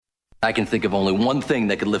I can think of only one thing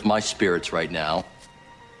that could lift my spirits right now.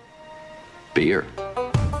 Beer.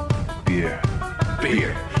 Beer.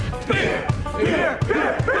 Beer. Beer. Beer.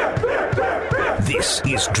 Beer. This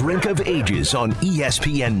is Drink of Ages on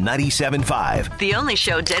ESPN 97.5. The only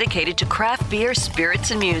show dedicated to craft beer, spirits,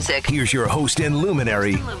 and music. Here's your host and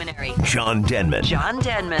luminary, John Denman. John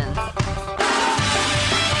Denman. All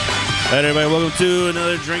right, everybody, welcome to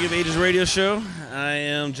another Drink of Ages radio show. I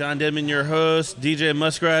am John Denman, your host. DJ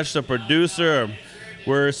Muskratch, the producer.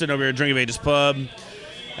 We're sitting over here at Drink of Ages Pub.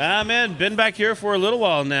 Man, been back here for a little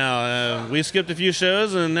while now. We skipped a few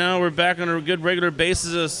shows, and now we're back on a good regular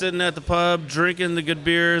basis of sitting at the pub, drinking the good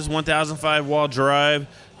beers, 1005 Wall Drive.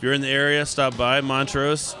 If you're in the area, stop by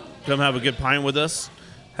Montrose. Come have a good pint with us.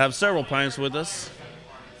 Have several pints with us.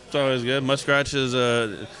 It's always good. Muskratch is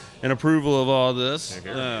an approval of all this.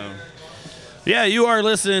 Yeah, you are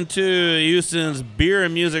listening to Houston's Beer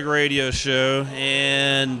and Music Radio Show,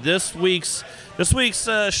 and this week's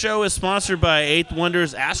show is sponsored by Eighth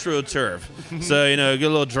Wonders AstroTurf. So, get a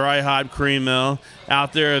little dry, hot cream ale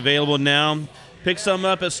out there available now. Pick some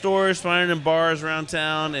up at stores, find it in bars around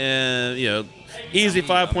town, and, easy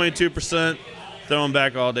 5.2%. Throw them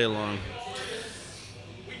back all day long.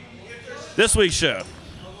 This week's show,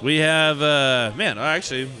 we have,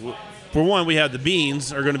 for one, we have the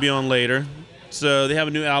Beans are going to be on later. So they have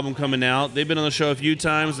a new album coming out. They've been on the show a few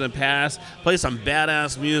times in the past. Play some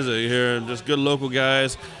badass music here. Just good local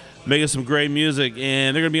guys making some great music.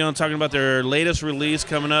 And they're going to be on talking about their latest release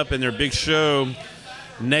coming up and their big show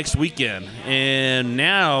next weekend. And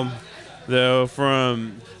now, though,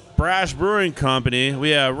 from Brash Brewing Company,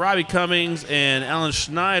 we have Robbie Cummings and Alan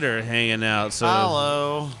Schneider hanging out. So,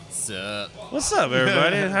 hello. What's up? What's up,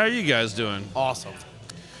 everybody? How are you guys doing? Awesome.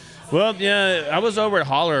 Well, yeah, I was over at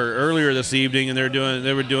Holler earlier this evening, and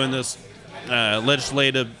they were doing this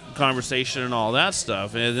legislative conversation and all that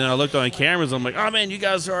stuff. And then I looked on the cameras, and I'm like, oh, man, you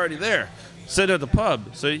guys are already there, sitting at the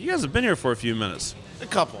pub. So you guys have been here for a few minutes. A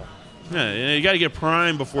couple. Yeah, you got to get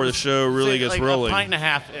primed before the show really gets rolling. A pint and a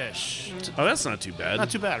half-ish. Oh, that's not too bad. Not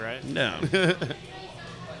too bad, right? No.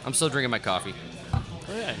 I'm still drinking my coffee. Oh,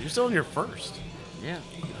 yeah, you're still in your first. Yeah.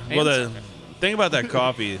 Well, the thing about that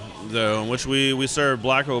coffee, though, in which we serve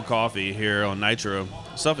Black Oak coffee here on Nitro,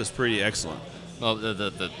 stuff is pretty excellent. Well,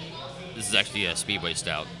 this is actually a Speedway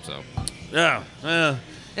Stout, so. Yeah.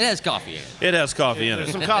 It has coffee in it. It has coffee in it.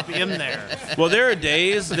 There's some coffee in there. Well, there are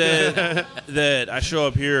days that I show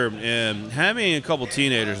up here and having a couple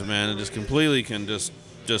teenagers, man, it just completely can just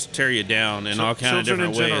tear you down in all kind of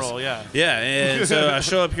different ways. In general, yeah. Yeah, and so I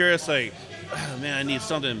show up here, it's like, oh, man, I need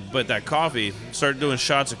something but that coffee. Start doing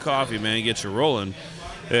shots of coffee, man, it gets you rolling.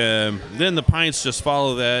 Then the pints just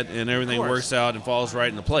follow that, and everything works out and falls right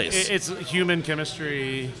into place. It's human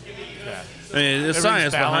chemistry. Yeah. I mean, the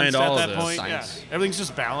science behind all of this. Point. Yeah. Everything's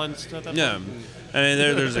just balanced at that point. Yeah. I mean,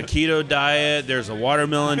 there's a keto diet, there's a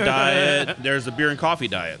watermelon diet, there's a beer and coffee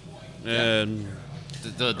diet. And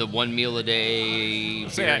the one meal a day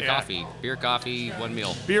beer and coffee. Beer, coffee, one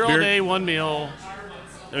meal. Beer all day, one meal.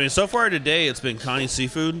 I mean, so far today, it's been Connie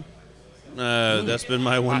Seafood. That's been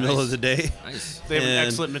my one meal of the day. Nice. They have an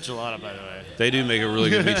excellent michelada, by the way. They do make a really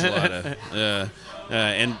good michelada.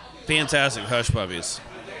 And fantastic hush puppies.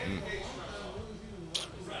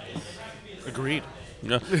 Agreed.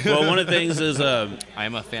 Well, one of the things is I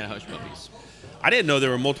am a fan of hush puppies. I didn't know there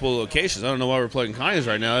were multiple locations. I don't know why we're plugging Connie's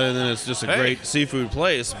right now, and then it's just a great seafood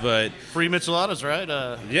place. But free micheladas, right?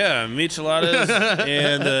 Yeah, micheladas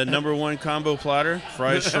and the number one combo platter: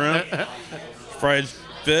 fried shrimp, fried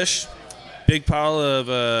fish, big pile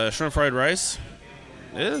of shrimp fried rice.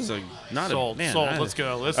 It is sold. Let's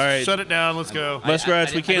go. Let's shut it down. Let's go.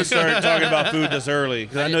 Muskratch, we can't start talking about food this early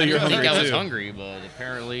because I know you're hungry too. I was hungry, but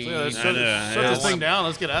apparently. So shut this thing down.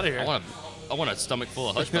 Let's get out of here. I want a stomach full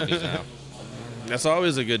of hush puppies now. That's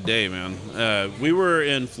always a good day, man. We were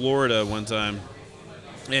in Florida one time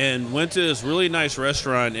and went to this really nice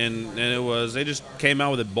restaurant, and they just came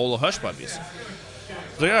out with a bowl of hush puppies.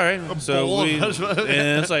 I was like, all right.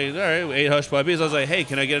 And it's like, all right, we ate hush puppies. I was like, hey,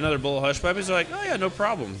 can I get another bowl of hush puppies? They're like, oh, yeah, no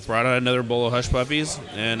problem. Brought out another bowl of hush puppies,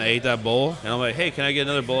 and I ate that bowl. And I'm like, hey, can I get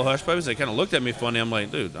another bowl of hush puppies? They kind of looked at me funny. I'm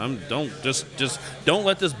like, dude, don't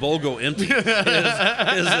let this bowl go empty.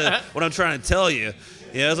 is what I'm trying to tell you.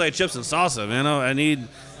 Yeah, it's like chips and salsa, man. I need...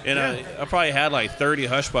 And I probably had like 30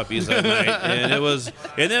 hush puppies that night, and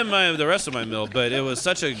then the rest of my meal. But it was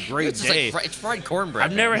such a great day. Like it's fried cornbread.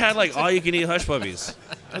 I've never had like all you can eat hush puppies.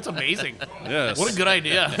 That's amazing. Yes. What a good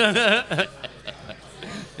idea.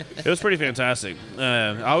 It was pretty fantastic.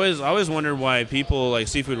 I always wondered why people like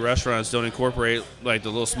seafood restaurants don't incorporate like the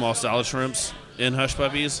little small salad shrimps in Hush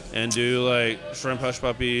Puppies and do like shrimp Hush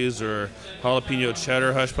Puppies or jalapeno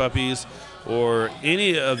cheddar Hush Puppies or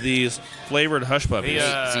any of these flavored Hush Puppies.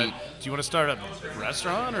 Do you want to start a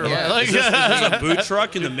restaurant or Yeah. Is this a food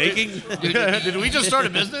truck in the making? did we just start a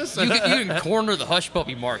business? You can corner the Hush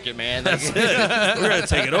Puppy market, man. Like, We're gonna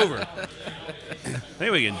take it over. I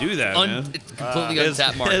think we can do that, man. it's completely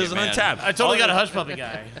untapped market, It's man. untapped. I totally got a Hush Puppy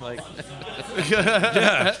guy. Like,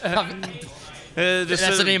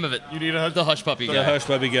 That's the name of it. you need a The Hush Puppy The guy. Hush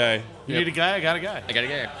Puppy guy. You need a guy? I got a guy. I got a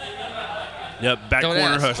guy. Yep, back Don't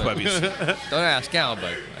corner ask, Hush but- Puppies. Don't ask Cal,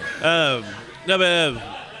 but No, but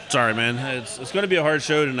sorry, man. It's going to be a hard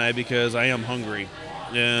show tonight because I am hungry.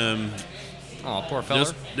 oh, poor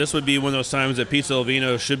fella. This would be one of those times that Pizza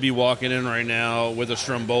Elvino should be walking in right now with a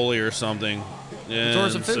Stromboli or something. And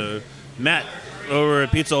order some food. so Matt over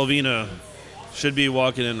at Pizza Elvino should be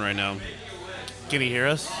walking in right now. Can he hear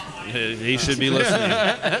us? He should be listening.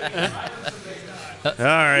 All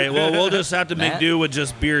right. Well, we'll just have to make Matt? do with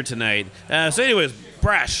just beer tonight. So, anyways,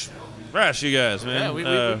 Brash, you guys, man. Yeah, we've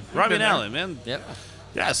Robbie been and there. Allen, man. Yep.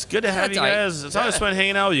 Yes, good to have That's you tight. guys. It's always fun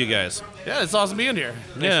hanging out with you guys. Yeah, it's awesome being here.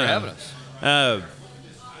 Thanks for having us.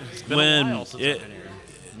 It's been a while since I've been here.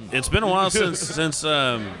 It's been a while since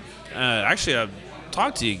actually I've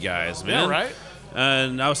talked to you guys, man. Yeah, right?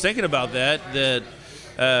 And I was thinking about that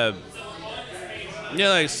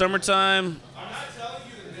like summertime.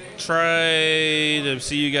 Try to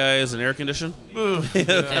see you guys in air condition, kind of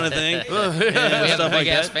thing. We have a Stuff like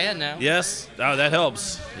big-ass that. fan now. Yes, that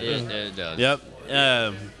helps. It does. Yep.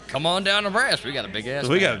 Come on down to Brass. We got a big-ass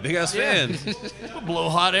We fan. got a big ass fan. Blow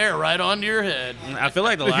hot air right onto your head. I feel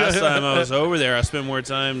like the last time I was over there, I spent more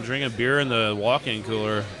time drinking beer in the walk-in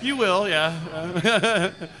cooler. You will,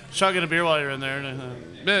 yeah. Shotgun a beer while you're in there.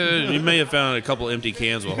 You may have found a couple empty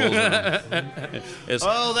cans with holes in them.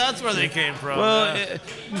 Oh, that's where they came from. Well,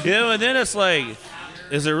 and then it's like,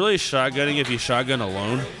 is it really shotgunning if you shotgun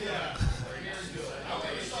alone?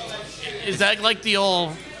 is that like the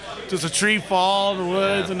old, does a tree fall in the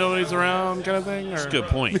woods and nobody's around kind of thing? Or? That's a good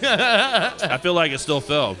point. I feel like it still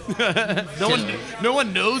fell. No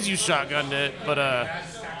one knows you shotgunned it, but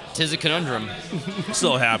Tis a conundrum. It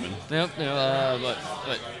still happened. Yep. But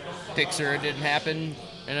Pixar didn't happen.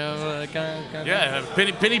 You know, kind of. yeah,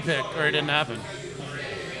 penny pick, or it didn't happen.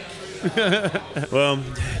 Well,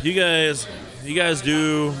 you guys do. You guys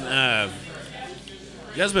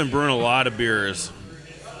have been brewing a lot of beers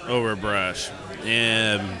over at Brash,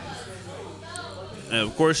 and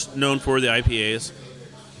of course known for the IPAs,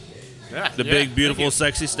 the big, beautiful,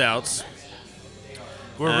 sexy stouts.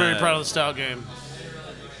 We're very proud of the stout game.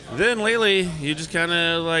 Then lately, you just kind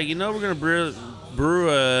of like, we're gonna brew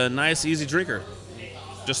a nice, easy drinker.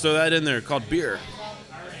 Just throw that in there, called beer.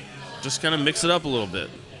 Just kind of mix it up a little bit.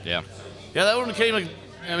 Yeah. Yeah, that one came.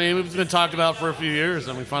 I mean, it's been talked about for a few years,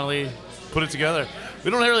 and we finally put it together.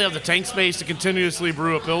 We don't really have the tank space to continuously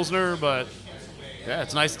brew a Pilsner, but yeah,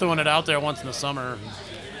 it's nice throwing it out there once in the summer.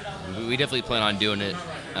 We definitely plan on doing it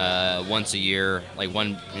once a year, like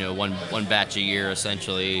one batch a year,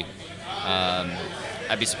 essentially.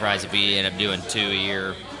 I'd be surprised if we end up doing 2 a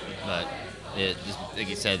year, but like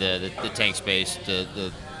you said, the tank space,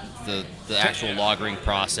 the actual lagering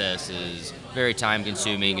process is very time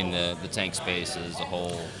consuming, and the tank space is a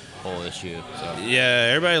whole issue. So. Yeah,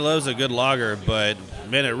 everybody loves a good lager, but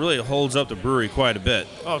man, it really holds up the brewery quite a bit.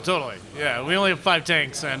 Oh, totally. Yeah, we only have 5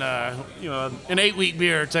 tanks, and an 8-week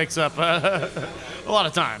beer takes up a lot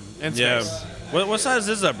of time and space. Yeah. What size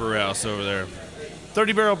is that brew house over there?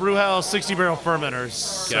 30-barrel brew house, 60-barrel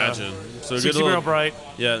fermenters. Gotcha. So 60-barrel bright.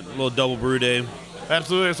 Yeah, a little double brew day.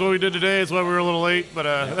 Absolutely. That's what we did today. That's why we were a little late, but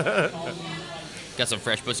Got some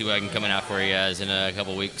fresh pussy wagon coming out for you guys in a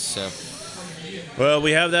couple weeks. So. Well,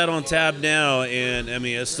 we have that on tap now, and I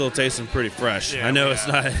mean, it's still tasting pretty fresh. Yeah, I know it's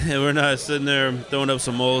not. We're not sitting there throwing up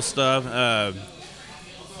some old stuff.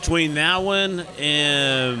 Between that one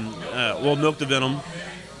and Milk the Venom,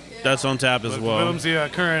 that's on tap as well. Venom's the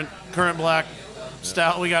current black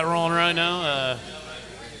stout we got rolling right now.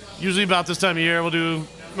 Usually about this time of year, we'll do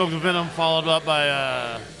Milk the Venom, followed up by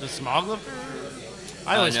the Smog Lifter.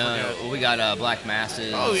 I always forget. We got Black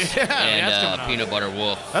Masses. Oh, yeah. That's coming And out. Peanut Butter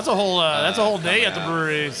Wolf. That's a whole day at the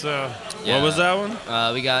brewery. So What was that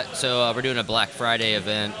one? We got we're doing a Black Friday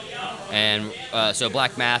event, and so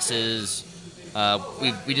Black Masses.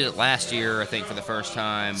 We did it last year, I think, for the first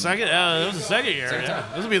time. it was the second year. Second time.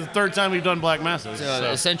 This will be the third time we've done Black Masses. So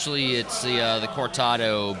essentially, it's the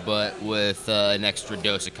Cortado, but with an extra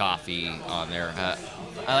dose of coffee on there.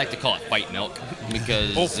 I like to call it fight milk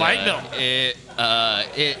because fight milk.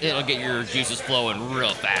 It'll get your juices flowing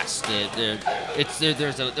real fast.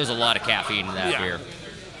 There's a lot of caffeine in that beer.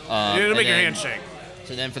 It'll make your hand shake.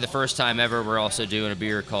 So then for the first time ever, we're also doing a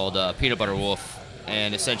beer called Peanut Butter Wolf.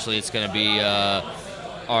 And essentially it's going to be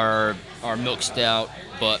our milk stout,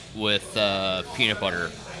 but with peanut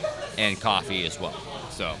butter and coffee as well.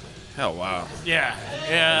 So, Oh, wow. Yeah,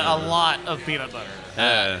 a lot of peanut butter.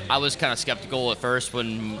 I was kind of skeptical at first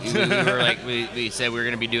when we were like we said we were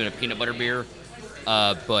going to be doing a peanut butter beer,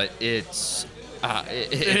 but it's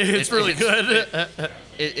really good.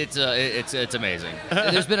 It's amazing.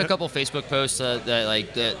 There's been a couple Facebook posts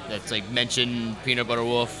that's like mention Peanut Butter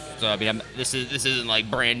Wolf. So I mean, this isn't like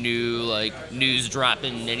brand new like news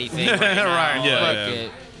dropping anything right now. Right. Yeah.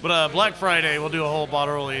 But Black Friday, we'll do a whole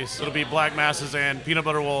bottle release. It'll be Black Masses and Peanut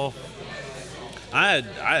Butter Wolf.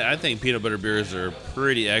 I think peanut butter beers are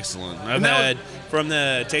pretty excellent. I've And that had from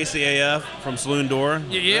the Tasty AF from Saloon Door.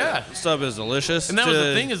 Yeah. Stuff is delicious. And that was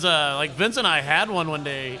the thing is, like Vince and I had one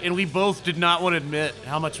day, and we both did not want to admit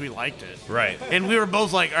how much we liked it. Right. And we were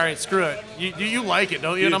both like, all right, screw it. You like it,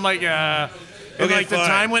 don't you? And I'm like, yeah. And Okay, like the fine.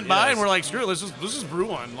 time went by, Yes. and we're like, screw it, let's just brew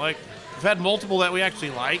one. Like, we've had multiple that we actually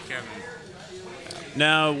like, and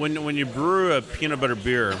Now, when you brew a peanut butter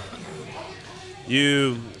beer,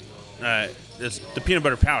 it's the peanut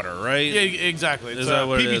butter powder, right? yeah, exactly. It's Is that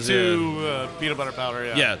what it is? PB2 peanut butter powder.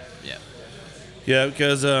 Yeah. Yeah,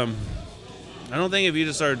 because I don't think if you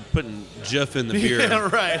just started putting Jif in the beer, Yeah,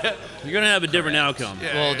 right. you're gonna have a different outcome.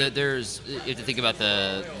 Yeah. Well, there's you have to think about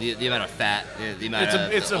the amount of fat, the amount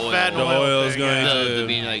It's of a oil. fat and The oil oil's thing, going yeah. to- I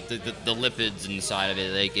mean, like the lipids inside of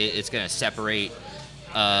it, like it's going to separate.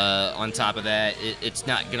 On top of that, it's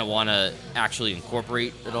not going to want to actually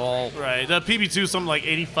incorporate at all. Right. The PB2 is something like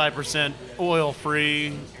 85% oil free,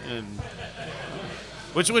 and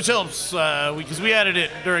which helps because we added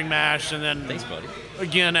it during mash and then Thanks, buddy.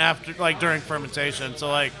 again after during fermentation. So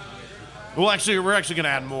like, we're actually going to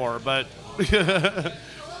add more, but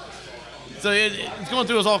so it's going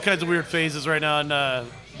through all kinds of weird phases right now. And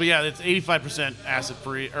but yeah, it's 85% acid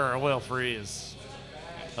free or oil free is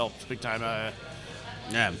helps big time.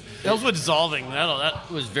 Yeah. It helps with dissolving. That I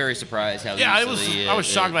was very surprised how yeah, easily I was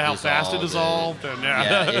shocked by how dissolved. fast it dissolved.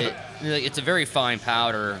 And It's a very fine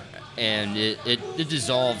powder, and it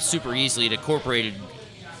dissolves super easily. It incorporated.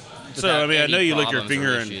 So I mean, I know you licked your problems or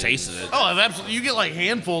finger and issues. tasted it. Oh, absolutely! You get like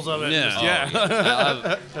handfuls of it.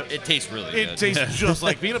 Yeah. It tastes really It good. tastes just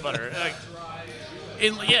like peanut butter. Like,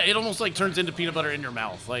 it almost like turns into peanut butter in your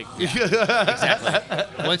mouth. Like,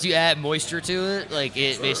 Once you add moisture to it, like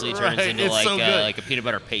it basically turns Right, into it's like so good. like a peanut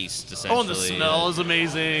butter paste. Essentially. oh, and the smell is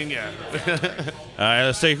amazing. Yeah. All right,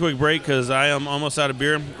 let's take a quick break because I am almost out of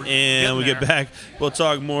beer. And when we get there. back, we'll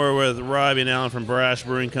talk more with Robbie and Alan from Brash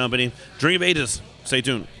Brewing Company. Drink of Ages. Stay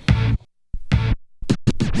tuned.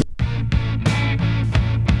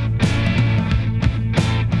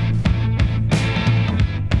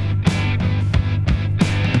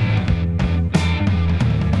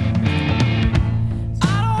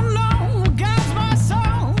 I don't know what guides my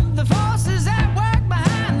soul. The forces at work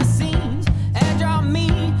behind the scenes have drawn me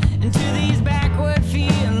into these backward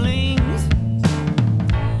feelings.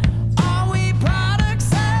 Are we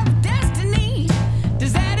products of destiny?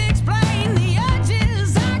 Does that explain the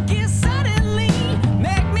urges I get suddenly?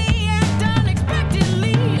 Make me act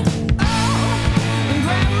unexpectedly. Oh,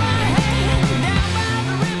 grab my hand down by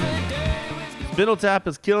the river. Dirty whiskey. Spindle Tap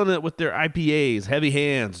is killing it with their IPAs. Heavy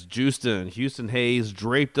Hands, Houston, Houston Haze,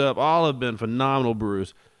 Draped Up, all have been phenomenal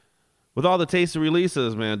brews. With all the tasty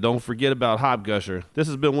releases, man, don't forget about Hop Gusher. This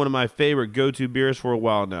has been one of my favorite go-to beers for a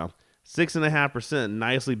while now. 6.5%,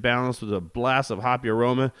 nicely balanced with a blast of hoppy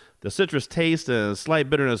aroma. The citrus taste and slight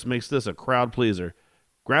bitterness makes this a crowd pleaser.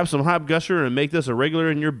 Grab some Hop Gusher and make this a regular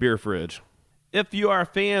in your beer fridge. If you are a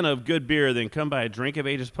fan of good beer, then come by Drink of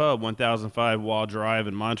Ages Pub, 1005 Wall Drive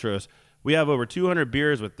in Montrose. We have over 200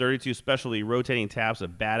 beers with 32 specialty rotating taps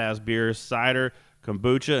of badass beers, cider,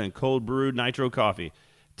 kombucha, and cold brewed nitro coffee.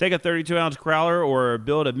 Take a 32-ounce growler or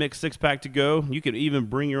build a mixed six-pack to go. You can even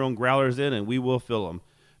bring your own growlers in, and we will fill them.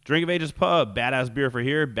 Drink of Ages Pub, badass beer for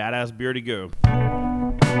here, badass beer to go.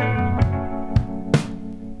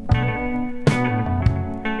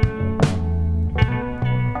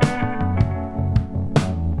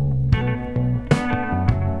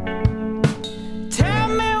 Tell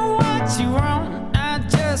me what you want. I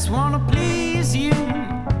just want to please you.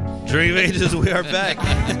 Drink of Ages, we are back.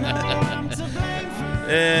 I'm to blame for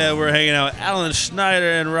Yeah, we're hanging out with Alan Schneider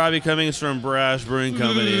and Robbie Cummings from Brash Brewing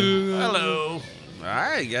Company. Hello. All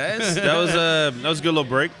right, guys. That was a good little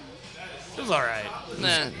break. It was all right.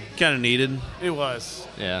 Nah, Kind of needed. It was.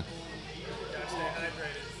 yeah.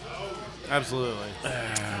 Absolutely.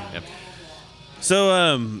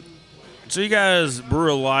 So, so you guys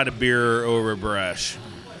brew a lot of beer over at Brash.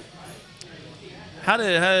 how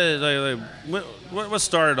did what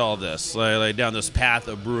started all this? Like down this path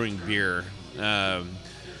of brewing beer.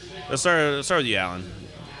 Let's start with you, Alan.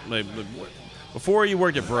 Before you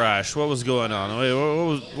worked at Brush, what was going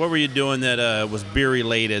on? What were you doing that was beer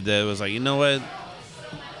related? That was like, you know what?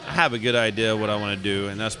 I have a good idea what I want to do,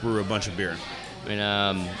 and that's brew a bunch of beer. I mean,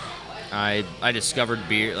 I discovered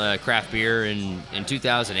craft beer in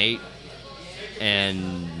 2008,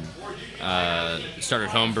 and started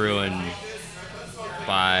homebrewing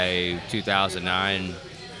by 2009,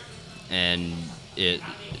 and it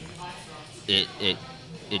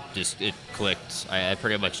clicked. I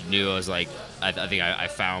pretty much knew. I was like, I think I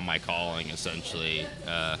found my calling, essentially.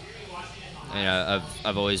 And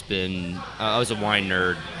I've always been, I was a wine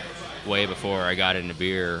nerd way before I got into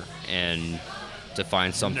beer, and to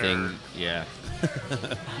find something, yeah,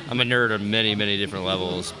 I'm a nerd on many different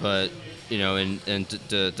levels, but and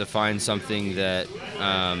to find something that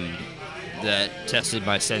that tested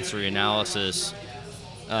my sensory analysis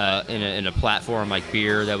in a platform like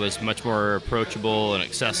beer that was much more approachable and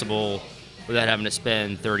accessible without having to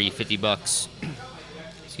spend $30-$50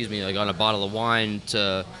 excuse me, like on a bottle of wine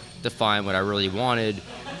to find what I really wanted.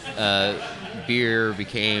 Beer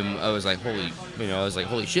became, I was like, holy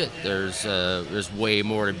shit, there's way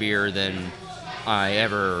more to beer than I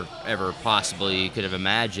ever possibly could have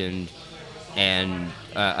imagined. And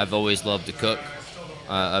I've always loved to cook.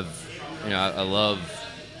 I love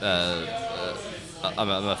I'm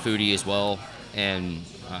a foodie as well, and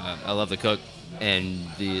I love to cook. And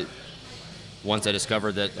once I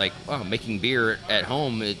discovered that, like, making beer at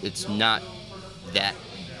home, it's not that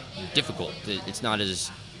difficult. It's not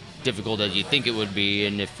as difficult as you think it would be.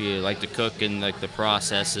 And if you like to cook and like the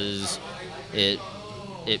processes, it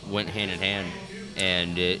went hand in hand,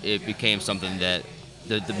 and it became something that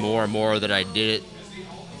the more and more that I did it,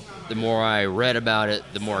 the more I read about it,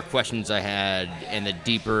 the more questions I had, and the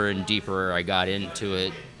deeper and deeper I got into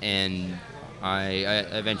it. And I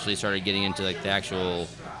eventually started getting into like the actual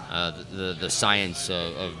the science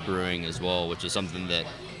of brewing as well, which is something that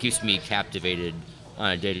keeps me captivated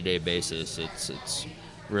on a day-to-day basis. It's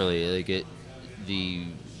really like the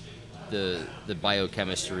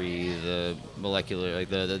biochemistry, the molecular, like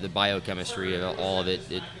the biochemistry of all of it.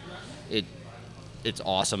 It's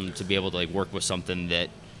awesome to be able to like work with something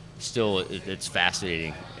that still it's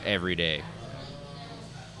fascinating every day.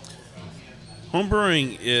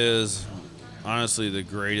 Homebrewing is honestly the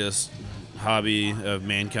greatest hobby of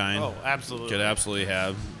mankind. Oh, absolutely. Could absolutely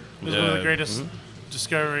have. It was one of the greatest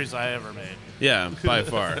discoveries I ever made. Yeah, by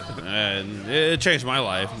far. And it changed my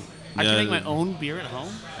life. I can make my own beer at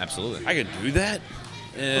home? Absolutely. I could do that?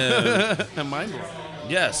 I'm mind blown.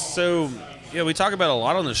 Yes. So, yeah, we talk about it a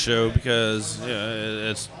lot on the show because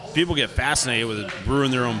it's people get fascinated with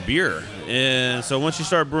brewing their own beer. And so once you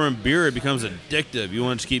start brewing beer, it becomes addictive. You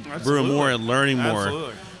want to keep brewing more and learning more.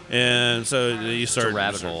 Absolutely. And so you start... It's a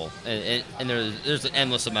rabbit hole. And there's an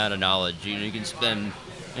endless amount of knowledge. You can spend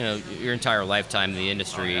your entire lifetime in the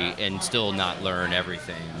industry and still not learn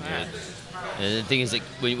everything. And the thing is, like,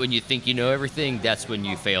 when you think you know everything, that's when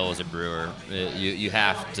you fail as a brewer. You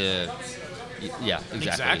have to... Yeah,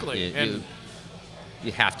 exactly.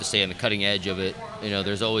 You have to stay on the cutting edge of it.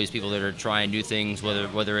 There's always people that are trying new things,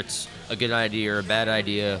 whether it's a good idea or a bad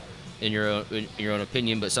idea in your own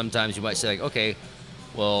opinion. But sometimes you might say, like, okay,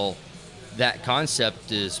 well, that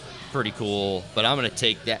concept is pretty cool, but I'm going to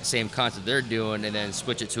take that same concept they're doing and then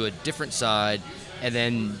switch it to a different side, and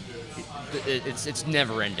then it's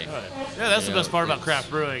never ending. Yeah, that's the best part about craft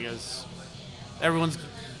brewing is everyone's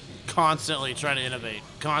constantly trying to innovate,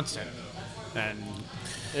 and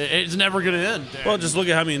it's never going to end. Well, just look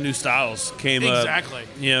at how many new styles came up. Exactly.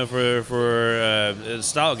 For a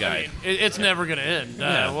style guide. I mean, it's never going to end.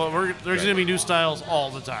 There's going to be new styles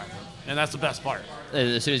all the time, and that's the best part. And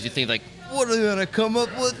as soon as you think, like, what are they going to come up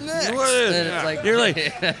with next? It's like, you're like,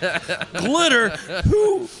 glitter?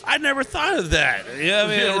 Who? I never thought of that. Yeah, I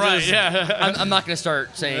mean, right. Yeah. I'm not going to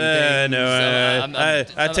start saying things. No, I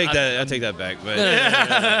take that back. But,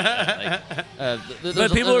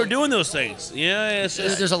 but people are doing those things. Yeah,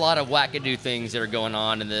 there's a lot of wackadoo things that are going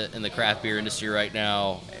on in the craft beer industry right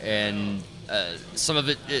now, and some of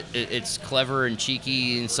it's clever and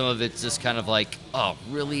cheeky, and some of it's just kind of like, oh,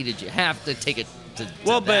 really? Did you have to take it to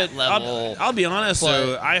that level? I'll be honest,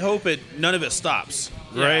 though. I hope none of it stops.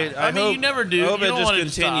 Right? I mean, you never do. I hope you it don't just want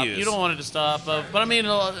continues. It to stop. You don't want it to stop. But I mean,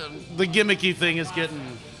 the gimmicky thing is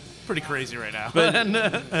getting pretty crazy right now. But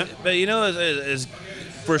is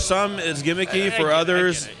for some it's gimmicky. For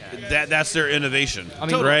others, that's their innovation. I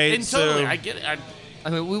mean, right? And totally, I get it. I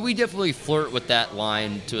mean, we definitely flirt with that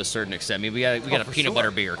line to a certain extent. I mean, we got a for peanut sure.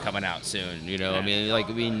 butter beer coming out soon. You know, Yeah. I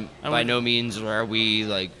mean, by no means are we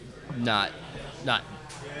like not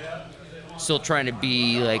still trying to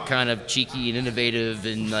be like kind of cheeky and innovative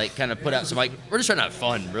and like kind of put out some like we're just trying to have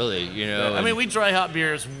fun, really. You know. I mean, we dry hop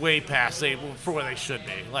beers way past for where they should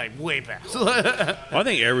be, like way past. Well, I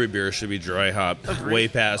think every beer should be dry hop, way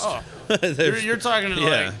past. Oh. You're talking to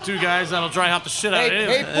like two guys that'll dry hop the shit out of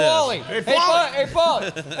anything. Paulie. Hey,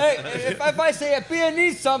 Paulie. Hey, if I say a beer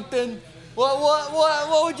needs something,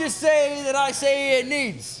 what would you say that I say it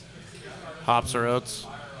needs? Hops or oats?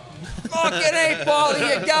 Fucking hey,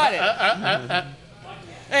 Paulie, you got it.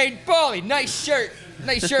 Hey, Paulie, nice shirt.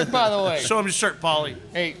 Nice shirt, by the way. Show him your shirt, Paulie.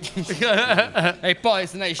 Hey, hey, Paulie,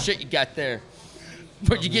 it's a nice shirt you got there.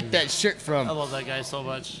 Where'd you get that shirt from? I love that guy so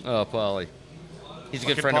much. Oh, Paulie. He's a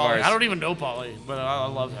good Fucking friend Paulie. of ours. I don't even know Paulie, but I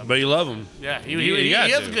love him. But you love him. Yeah, he You got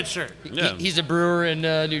has to. a good shirt. Yeah. He's a brewer in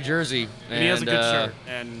New Jersey. And he has a good shirt.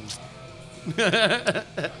 And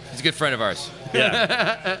He's a good friend of ours.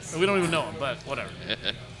 Yeah. we don't even know him, but whatever.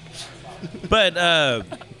 But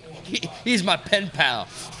He's my pen pal.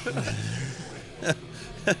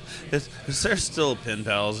 is there still pen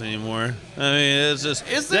pals anymore? I mean, it's just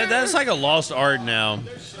Is there? that's like a lost art now.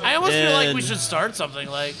 I almost feel like we And- should start something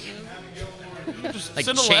like just Like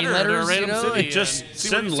send a chain letter to a letters, random you know? city. Just and see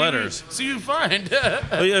send what, letters. See what you find.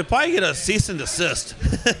 Well, you'd probably get a cease and desist.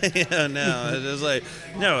 Yeah, no, it's like,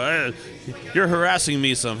 no, you're harassing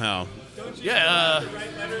me somehow. Yeah.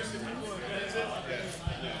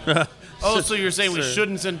 So you're saying we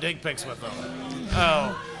shouldn't send dick pics with them?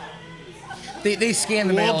 Oh. They scan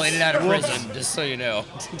the mail Whoops. in and out of Whoops. prison, just so you know.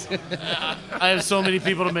 I have so many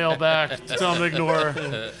people to mail back. Tell them to ignore.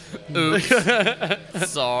 Oops.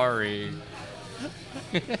 Sorry.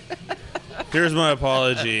 Here's my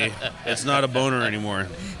apology. It's not a boner anymore.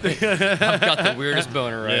 I've got the weirdest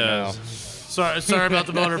boner right now. Sorry about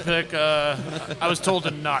the boner pic. I was told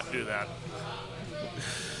to not do that.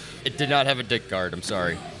 It did not have a dick guard. I'm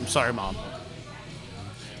sorry. I'm sorry, Mom.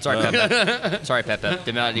 Sorry, Pep. Sorry, Pep.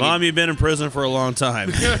 Did not even- Mom, you've been in prison for a long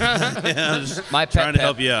time. Yeah, I'm just my trying to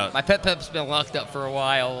help you out. My Pep's been locked up for a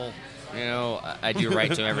while. You know, I do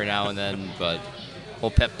write to him every now and then, but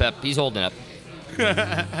old Pep, he's holding up.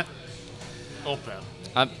 Oh,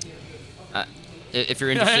 Pep. If you're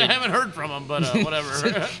I interested, haven't heard from him, but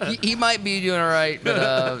whatever. he might be doing all right.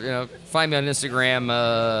 But you know, find me on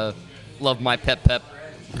Instagram. Love my Pep,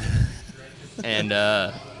 and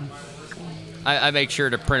I make sure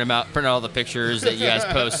to print all the pictures that you guys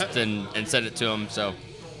post and send it to him. So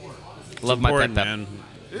love my Important, Pep. man.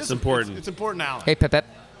 It's important. It's important now. Hey Pep.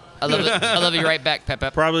 I love it. I love you right back,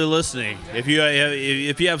 Pep. Probably listening. If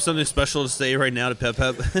you have something special to say right now to Pep,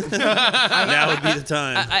 now would be the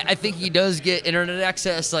time. I think he does get internet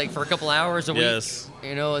access like for a couple hours a week. Yes.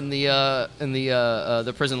 You know, in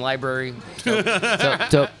the prison library.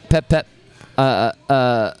 So Pep.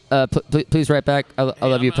 Please write back. I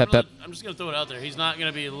love you, Pep. I'm just gonna throw it out there. He's not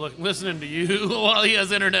gonna be listening to you while he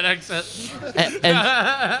has internet access. And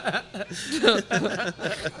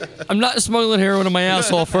I'm not smuggling heroin in my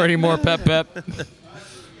asshole for anymore, Pep.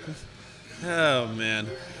 Oh man.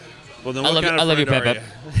 Well then, I what love you- kind I of love you, friend Pep,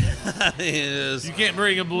 are you? He is- You can't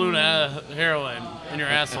bring a balloon of heroin in your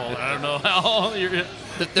asshole. I don't know how.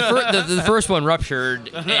 The first one ruptured,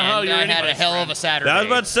 and you're I had a anybody's hell of a Saturday. I was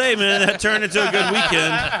about to say, man, that turned into a good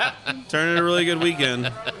weekend. Turned into a really good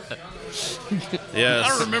weekend. Yes. I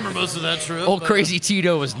don't remember most of that trip. Old but Crazy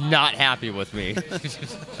Tito was not happy with me.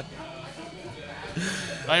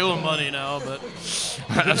 I owe him money now, but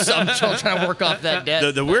I'm still trying to work off that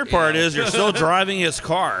debt. The weird part is you're still driving his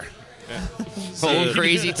car. Old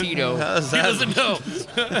Crazy Tito. How's he that? doesn't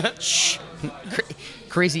know. Shh.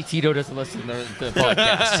 Crazy Tito doesn't listen to the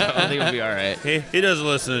podcast, so I think we'll be all right. He doesn't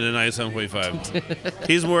listen to 97.5.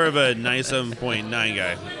 He's more of a 97.9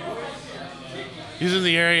 guy. He's in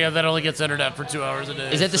the area that only gets internet for 2 hours a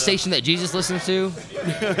day. Is that the so. station that Jesus listens to?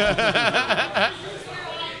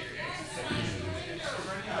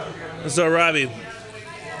 So, Robbie,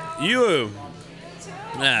 you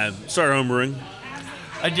started homebrewing.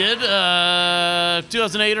 I did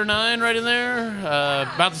 2008 or 9, right in there.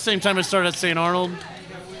 About the same time I started at St. Arnold.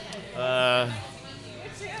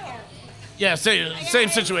 Yeah, same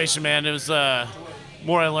situation, man. It was the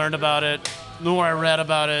more I learned about it, the more I read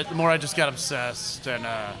about it, the more I just got obsessed. And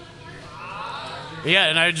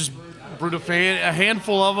and I just brewed a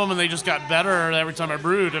handful of them, and they just got better every time I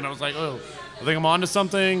brewed. And I was like, oh, I think I'm onto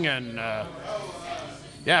something. And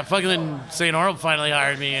fucking St. Arnold finally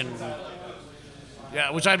hired me, and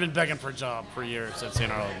which I'd been begging for a job for years at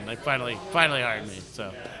St. Arnold, and they finally hired me.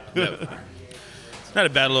 So. Not a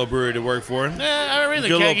bad little brewery to work for. I ran the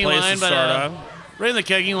Good little kegging place line, to but start off. ran the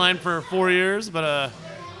kegging line for 4 years, but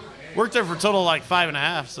worked there for a total of like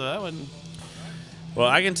 5.5. So that wouldn't. Well,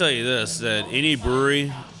 I can tell you this: that any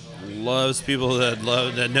brewery loves people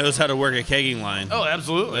that knows how to work a kegging line. Oh,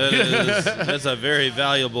 absolutely. That's a very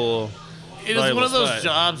valuable. It is one of those spot.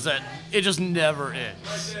 jobs that it just never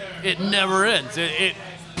ends. It never ends.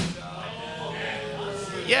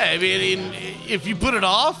 Yeah, I mean, if you put it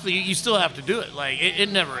off, you still have to do it. Like, it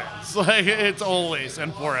never ends. Like, it's always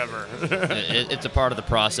and forever. It's a part of the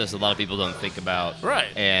process a lot of people don't think about. Right.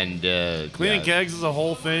 And cleaning kegs is a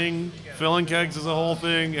whole thing. Filling kegs is a whole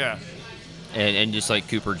thing. Yeah. And just like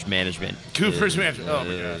cooperage management. Cooperage management. Oh,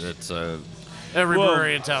 my gosh. It's Every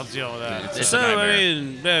brewery in town's dealing with that. It's So a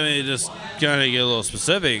nightmare. I mean, just kind of get a little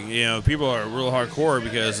specific. You know, people are real hardcore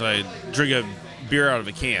because I drink a beer out of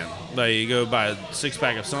a can. Like you go buy a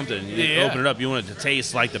 6-pack of something, you open it up, you want it to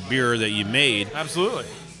taste like the beer that you made. Absolutely.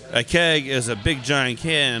 A keg is a big giant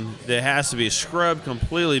can that has to be scrubbed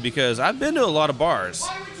completely because I've been to a lot of bars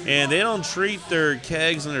and they don't treat their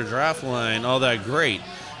kegs and their draft line all that great.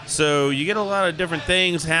 So you get a lot of different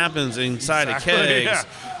things happens inside of kegs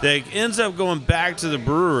that ends up going back to the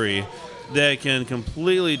brewery that can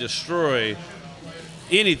completely destroy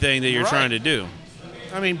anything that you're trying to do.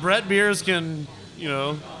 I mean, Brett beers can,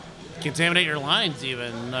 contaminate your lines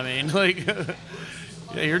even. I mean, like,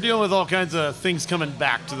 yeah, you're dealing with all kinds of things coming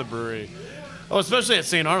back to the brewery. Oh, especially at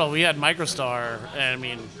St. Arnold, we had Microstar, and I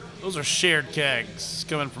mean, those are shared kegs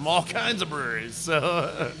coming from all kinds of breweries.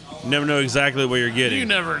 So Never know exactly what you're getting. you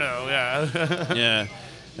never know, yeah. Yeah,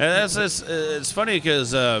 and it's funny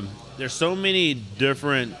because there's so many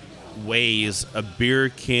different ways a beer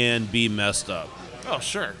can be messed up. Oh,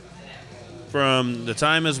 sure. From the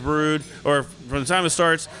time it's brewed, or from the time it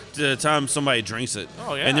starts to the time somebody drinks it.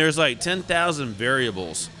 Oh, yeah. And there's like 10,000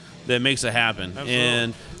 variables that makes it happen. Absolutely.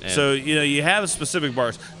 And so you have specific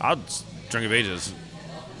bars. I'll drink of ages.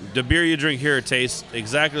 The beer you drink here tastes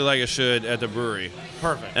exactly like it should at the brewery.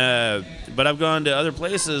 Perfect. But I've gone to other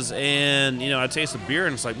places and I taste the beer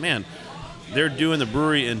and it's like, man, they're doing the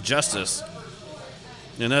brewery injustice.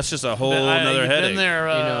 And that's just a whole another I've headache. been there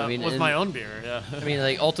and with my own beer, yeah. I mean,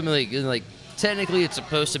 like ultimately, like technically, it's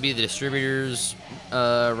supposed to be the distributor's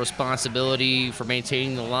responsibility for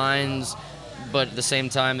maintaining the lines, but at the same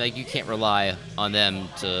time, like you can't rely on them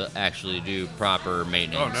to actually do proper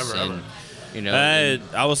maintenance. Oh, never, ever.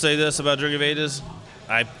 I will say this about Drink of Ages.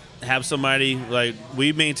 I have somebody, like,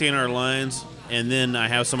 we maintain our lines, and then I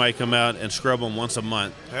have somebody come out and scrub them once a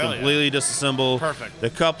month. Hell completely disassemble Perfect.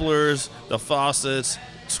 the couplers, the faucets,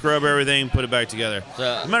 scrub everything, put it back together.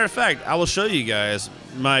 As a matter of fact, I will show you guys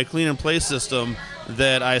my clean and play system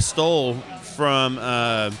that I stole from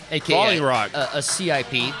Falling Rock. A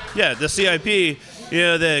CIP. Yeah, the CIP,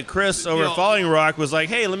 that Chris over at Falling Rock was like,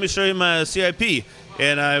 hey, let me show you my CIP.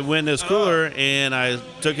 And I went in his cooler and I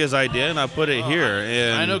took his idea and I put it here.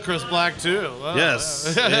 And I know Chris Black too. Oh,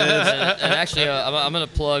 yes. and actually, I'm going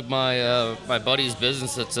to plug my my buddy's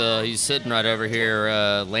business. That's he's sitting right over here,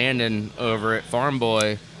 Landon over at Farm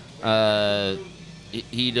Boy.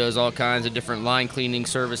 He does all kinds of different line cleaning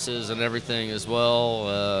services and everything as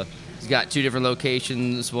well. He's got 2 different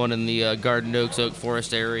locations, one in the Garden Oaks, Oak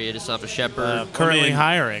Forest area, just off of Shepherd. Currently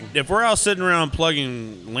hiring. If we're all sitting around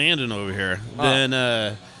plugging Landon over here, then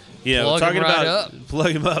Plug talking him right about up. plug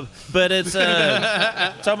him up. But it's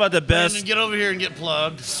talking about the best. Brandon, get over here and get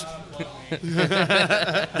plugged.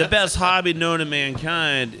 The best hobby known to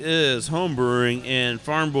mankind is home brewing and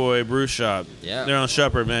Farm Boy Brew Shop. Yeah. They're on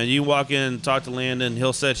Shepherd, man. You walk in, talk to Landon,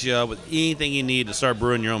 he'll set you up with anything you need to start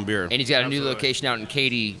brewing your own beer. And he's got a new location out in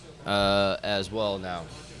Katy as well now.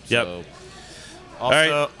 Yep.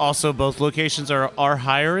 So, Also, both locations are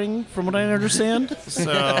hiring, from what I understand.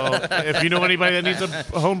 So, if you know anybody that needs a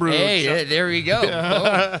homebrew shop, there we go.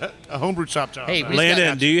 a homebrew shop job. Hey, we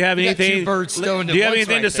Landon, do you have we got anything? 2 birds stoned Do you at have once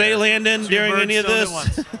anything right to say, there. Landon, during any of this?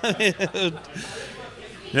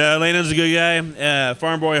 Yeah, Landon's a good guy.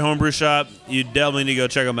 Farm Boy Homebrew Shop. You definitely need to go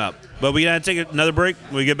check him out. But we gotta take another break.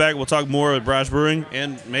 When we get back, we'll talk more with Brash Brewing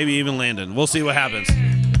and maybe even Landon. We'll see what happens.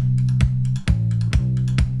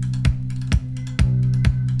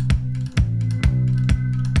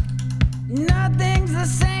 Nothing's the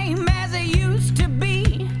same as it used to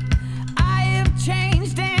be. I have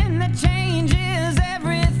changed and the change is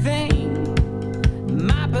everything.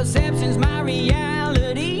 My perception's my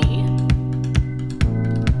reality.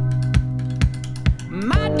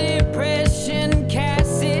 My depression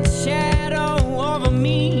casts its shadow over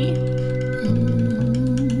me.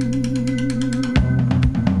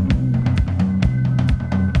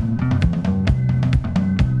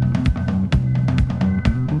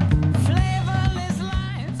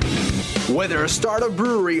 Whether a startup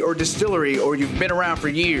brewery or distillery or you've been around for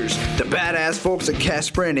years, the badass folks at Cash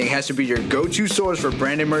Branding has to be your go-to source for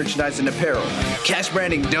branded merchandise and apparel. Cash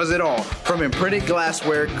Branding does it all, from imprinted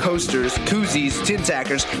glassware, coasters, koozies, tin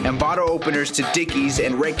tackers, and bottle openers to Dickies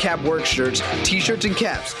and red cap work shirts, t-shirts, and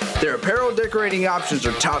caps. Their apparel decorating options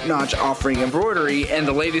are top-notch, offering embroidery and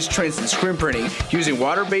the latest trends in screen printing, using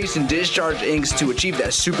water-based and discharge inks to achieve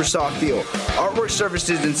that super soft feel. Artwork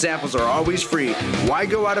services and samples are always free. Why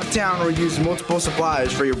go out of town or use multiple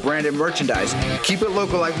suppliers for your branded merchandise? Keep it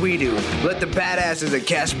local like we do. Let the badasses at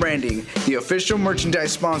Cash Branding, the official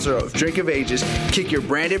merchandise sponsor of Drink of Ages, kick your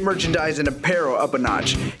branded merchandise and apparel up a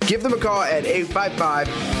notch. Give them a call at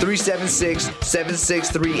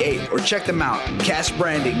 855-376-7638 or check them out,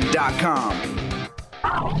 cashbranding.com.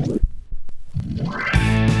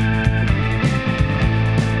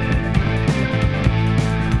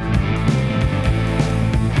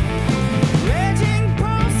 Raging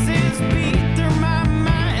pulses beat through my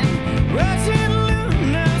mind. Rushing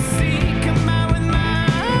lunacy, come out with mine.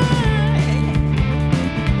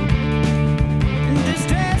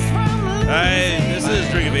 Distress from All right, this is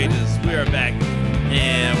Drink of Ages. We are back,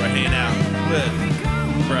 and we're hanging out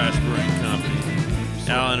with Brash Brewing Company.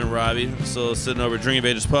 Alan and Robbie still sitting over at Drink of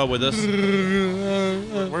Ages Pub with us.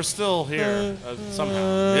 We're still here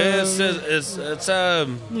somehow. Yeah,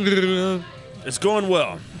 it's going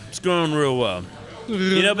well. It's going real well.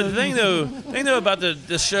 You know, but the thing though about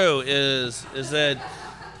this show is that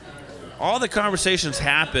all the conversations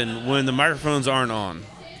happen when the microphones aren't on.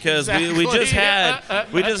 Because we just had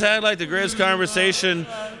like the greatest conversation.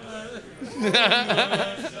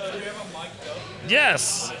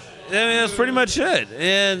 Yes. I mean, that's pretty much it.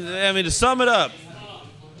 And I mean, to sum it up.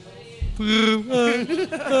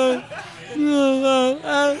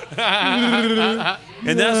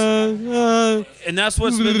 And that's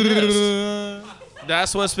what's been missed.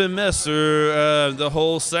 That's what's been missed through the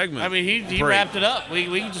whole segment. I mean, he wrapped it up. We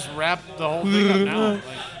can just wrap the whole thing up now. Like,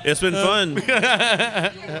 it's been fun.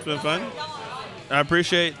 It's been fun. I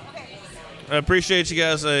appreciate you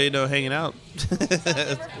guys, hanging out.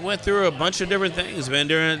 Went through a bunch of different things, man,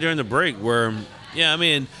 during the break. Where, yeah, I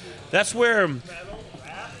mean, that's where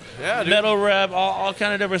metal rap, all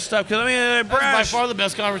kind of different stuff. Because I mean, that's by Brash, far the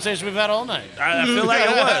best conversation we've had all night. I feel like it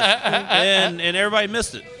was, and everybody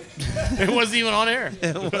missed it. It wasn't even on air.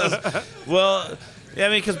 It was. Well, yeah, I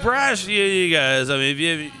mean, because Brash, you guys, I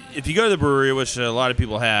mean, if you go to the brewery, which a lot of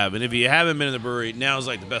people have, and if you haven't been to the brewery, now is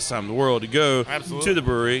like the best time in the world to go to the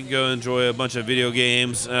brewery, go enjoy a bunch of video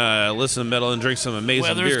games, listen to metal, and drink some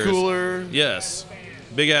amazing beers. Weather's cooler. Yes.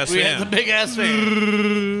 Big ass fan. We had the big ass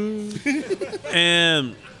fan.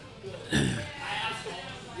 And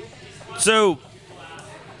so,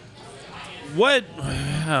 what?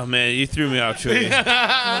 Oh man, you threw me off track.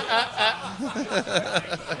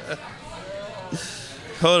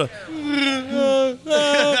 Hold on.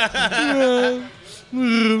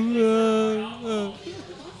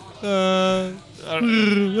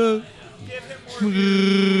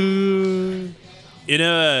 You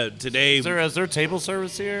know, today... Is there table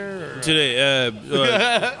service here? Or? Today,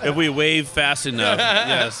 if we wave fast enough,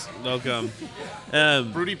 yes, they'll come.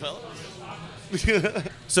 Fruity pellets?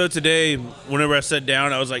 So today, whenever I sat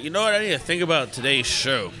down, I was like, you know what, I need to think about today's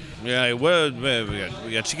show. Yeah, we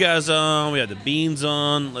got you guys on, we had the Beans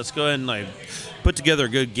on. Let's go ahead and put together a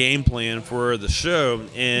good game plan for the show.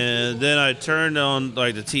 And then I turned on the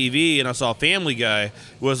TV and I saw Family Guy. It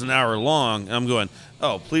was an hour long. And I'm going,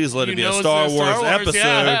 oh, please let it be a Star Wars episode.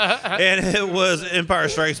 Yeah. And it was Empire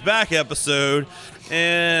Strikes Back episode.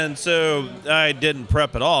 And so I didn't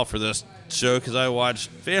prep at all for this show because I watched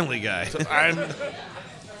Family Guy.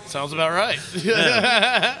 Sounds about right.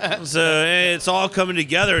 Yeah. So it's all coming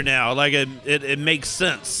together now. Like it makes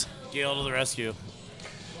sense. Gale to the rescue.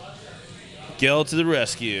 Gale to the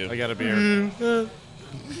rescue. I got a beer.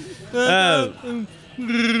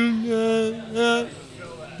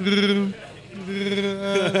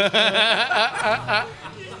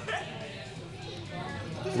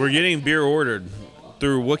 We're getting beer ordered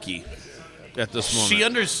through Wookiee at this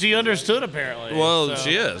moment. She understood apparently. Well, so.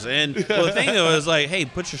 she is. And well, the thing though is like, hey,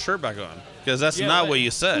 put your shirt back on because that's not what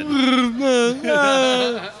you said.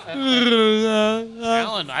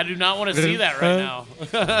 Alan, I do not want to see that right now.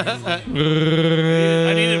 I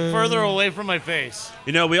need it further away from my face.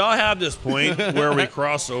 You know, we all have this point where we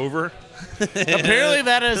cross over. Apparently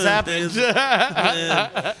that has happened.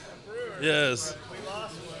 Yes.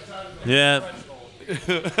 Yeah.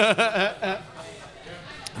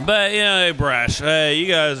 But, hey, Brash, you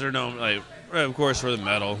guys are known, of course, for the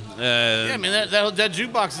metal. Yeah, I mean, that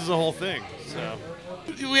jukebox is a whole thing. So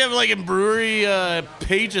We have like in brewery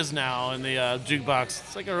pages now in the jukebox.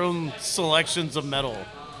 It's like our own selections of metal,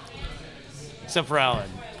 except for Alan.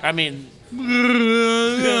 I mean,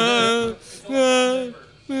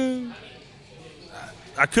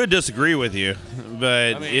 I could disagree with you,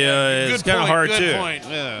 but it's kind of hard good too. Point.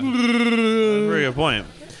 Yeah, very good point.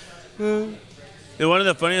 And one of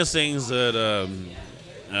the funniest things that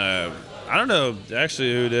I don't know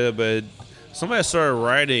actually who did, but somebody started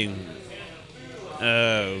writing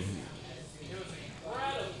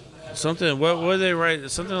something. What did they write?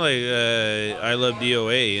 Something like "I love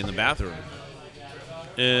DOA" in the bathroom,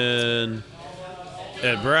 and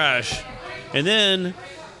at Brash, and then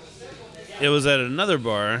it was at another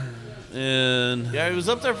bar, and yeah, it was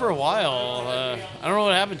up there for a while. I don't know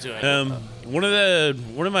what happened to it. One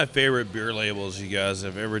of my favorite beer labels you guys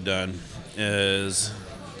have ever done is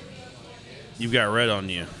 "You've Got Red on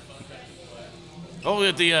You." Oh,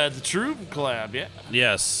 at the True collab, yeah.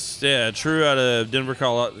 Yes, yeah, True out of Denver,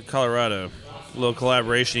 Colorado. A little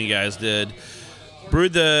collaboration you guys did.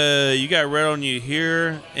 Brewed the "You Got Red on You"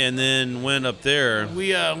 here, and then went up there.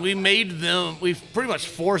 We made them. We pretty much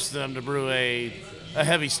forced them to brew a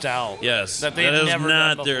heavy stout. Yes, that they'd is never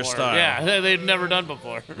not done their before. style. Yeah, they'd never done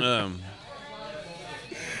before.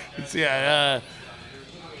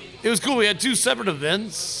 It was cool. We had 2 separate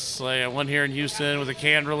events, like one here in Houston with a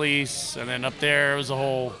canned release, and then up there it was a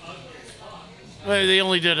whole. Well, they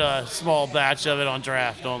only did a small batch of it on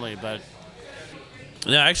draft only, but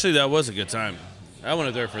yeah, actually that was a good time. I went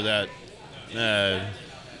up there for that. There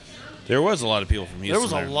was a lot of people from Houston. there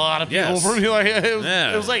was a lot of people Yes. from here.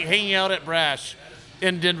 Yeah. It was like hanging out at Brash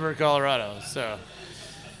in Denver, Colorado. So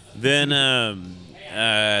Then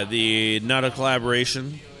the not a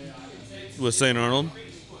collaboration with St. Arnold.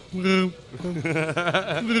 I'm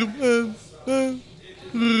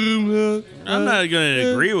not going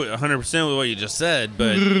to agree with 100% with what you just said,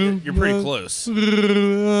 but you're pretty close.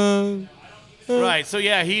 right, so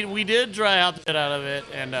yeah, we did dry out the bit out of it,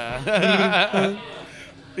 and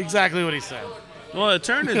exactly what he said. Well, it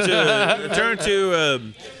turned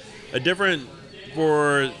into a different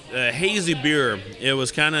for a hazy beer. It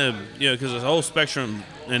was kind of because the whole spectrum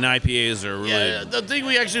in IPAs are really Yeah, the thing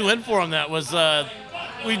we actually went for on that was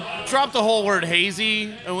we dropped the whole word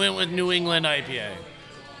hazy and went with New England IPA,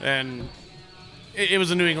 and it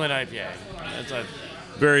was a New England IPA. It's a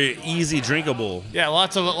very easy drinkable. yeah,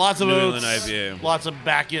 lots of New oats, England IPA. lots of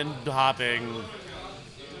back end hopping,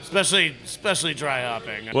 especially dry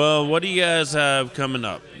hopping. Well, what do you guys have coming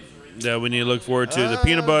up that we need to look forward to? The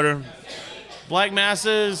peanut butter. Black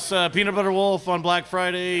Masses, Peanut Butter Wolf on Black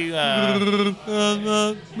Friday. Right.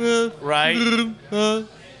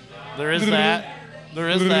 There is that. We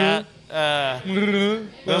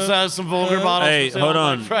also have some vulgar bottles. Hey, for sale hold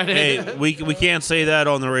on. Black Friday. Hey, we can't say that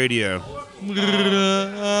on the radio. You're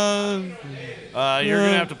gonna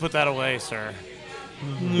have to put that away, sir.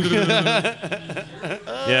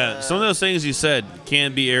 Yeah, some of those things you said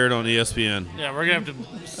can't be aired on ESPN. Yeah, we're gonna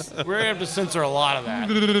have to censor a lot of that.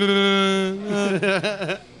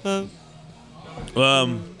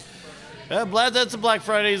 That's the Black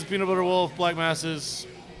Fridays, Peanut Butter Wolf, Black Masses.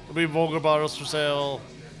 There'll be vulgar bottles for sale.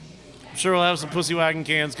 I'm sure we'll have some Pussy Wagon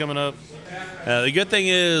cans coming up. The good thing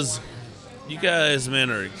is, you guys, man,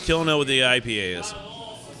 are killing it with the IPAs.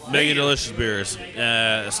 Making delicious beers.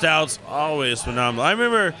 Stouts, always phenomenal. I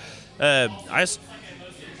remember,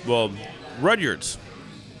 Rudyard's,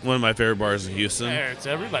 one of my favorite bars in Houston. Yeah, it's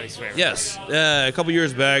everybody's favorite. Yes. A couple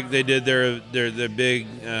years back, they did their big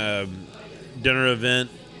dinner event.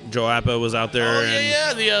 Joe Appa was out there. Oh,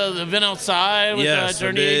 and the event outside with yes,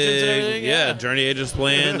 Journey Agents and everything. Yeah, Journey Agents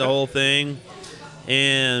playing the whole thing.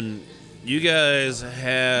 And you guys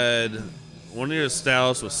had one of your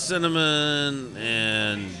stouts with cinnamon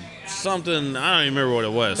and something. I don't even remember what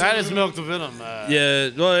it was. That is Milk the Venom. Yeah,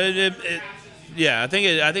 well, I think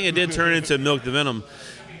it did turn into Milk the Venom.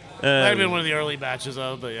 Might have been one of the early batches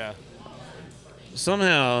of, but yeah.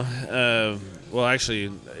 Somehow,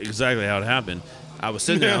 actually, exactly how it happened. I was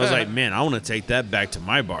sitting there, I was like, man, I want to take that back to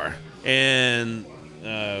my bar. And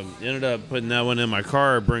ended up putting that one in my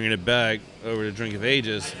car, bringing it back over to Drink of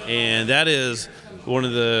Ages. And that is one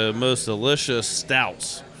of the most delicious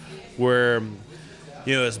stouts where,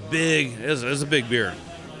 it's big. It's a big beer,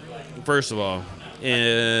 first of all.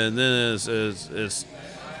 And then it's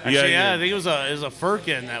Actually, I think it was a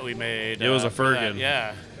firkin that we made. It was a for firkin. that,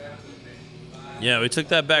 yeah. Yeah, we took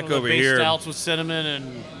that back One of over the base here. Stouts with cinnamon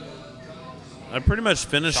and I pretty much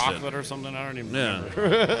finished chocolate it. or something. I don't even Yeah.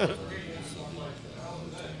 remember.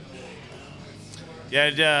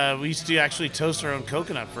 Yeah, we used to actually toast our own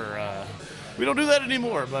coconut for. We don't do that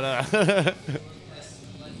anymore, but.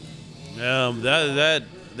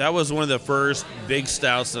 That was one of the first big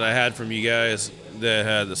stouts that I had from you guys that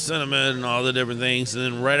had the cinnamon and all the different things. And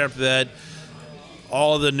then right after that,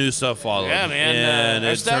 all the new stuff followed. Yeah, man. And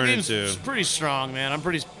Our it stout turned game's into pretty strong, man. I'm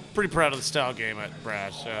pretty proud of the stout game at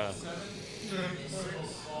Brash.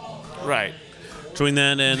 Right. between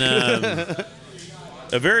that and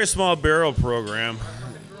a very small barrel program.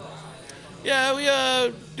 Yeah, we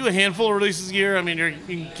do a handful of releases a year. I mean, you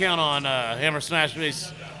can count on Hammer Smash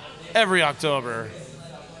Base every October.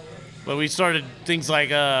 But we started things like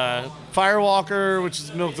Firewalker, which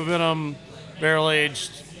is Milk the Venom, barrel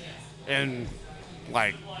aged, and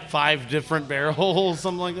like 5 different barrels,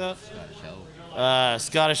 something like that.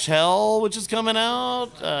 Scottish Hell, which is coming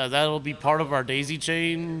out. That'll be part of our Daisy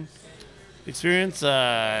Chain experience.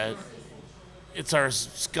 It's our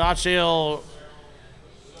Scotch Ale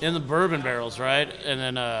in the bourbon barrels, right? And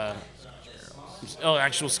then,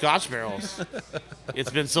 actual Scotch barrels. It's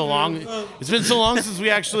been so long. It's been so long since we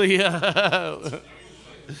actually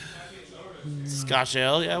Scotch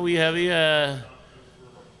Ale. Yeah, we have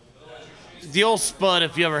the old Spud.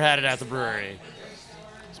 If you ever had it at the brewery,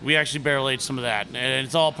 so we actually barrel aged some of that, and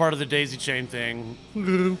it's all part of the Daisy Chain thing.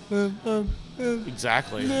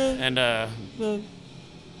 Exactly. And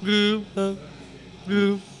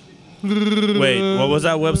Wait, what was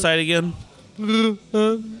that website again?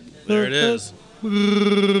 There it is.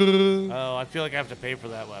 Oh, I feel like I have to pay for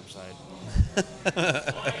that website.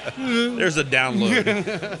 There's a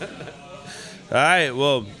download. All right,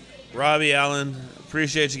 well, Robbie, Allen,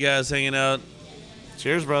 appreciate you guys hanging out.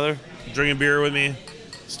 Cheers, brother. Drinking beer with me.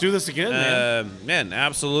 Let's do this again, man. Man,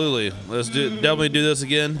 absolutely. Let's definitely do this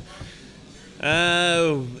again.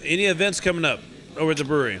 Any events coming up over at the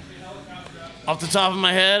brewery? Off the top of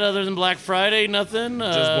my head, other than Black Friday, nothing.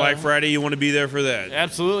 Just Black Friday, you want to be there for that?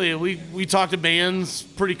 Absolutely. We talk to bands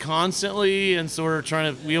pretty constantly, and so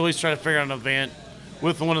we always try to figure out an event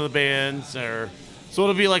with one of the bands, so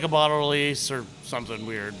it'll be like a bottle release or something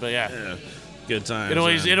weird. But yeah. Good times.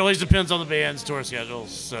 It always depends on the band's tour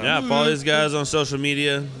schedules. So. Yeah, follow these guys on social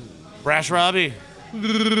media. Brash Robbie.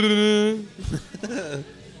 Yeah,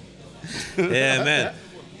 man.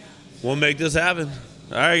 We'll make this happen.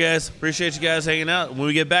 All right, guys. Appreciate you guys hanging out. When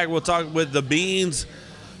we get back, we'll talk with The Beans.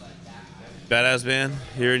 Badass band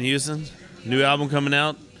here in Houston. New album coming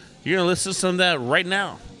out. You're going to listen to some of that right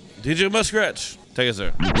now. DJ Muskrat. Take us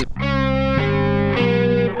there.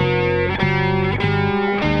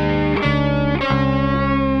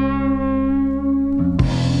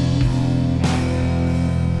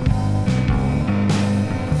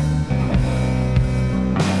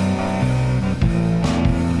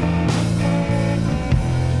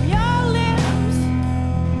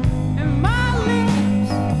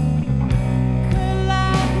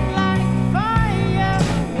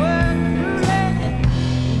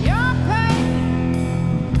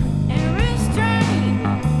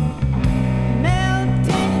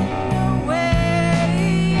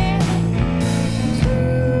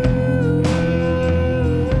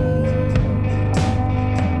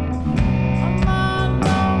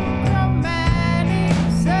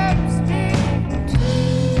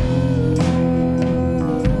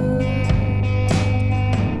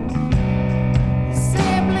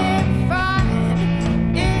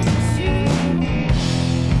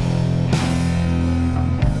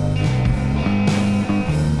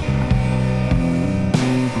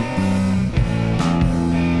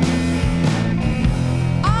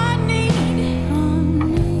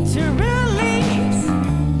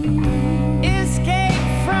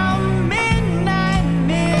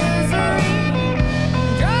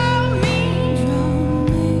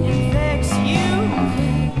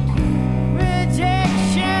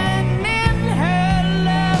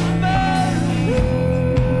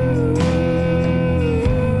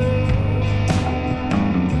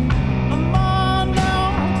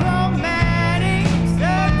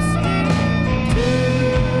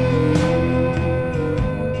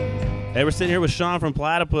 Hey, we're sitting here with Sean from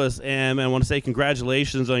Platypus, and man, I want to say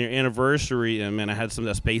congratulations on your anniversary. And man, I had some of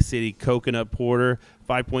that Space City Coconut Porter,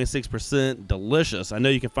 5.6%, delicious. I know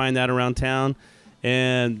you can find that around town.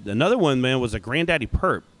 And another one, man, was a Granddaddy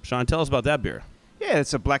Perp. Sean, tell us about that beer. Yeah,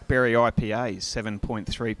 it's a blackberry IPA,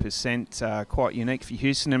 7.3%, quite unique for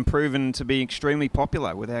Houston and proven to be extremely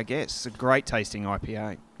popular with our guests. It's a great tasting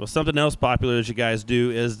IPA. Well, something else popular that you guys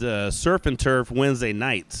do is the Surf and Turf Wednesday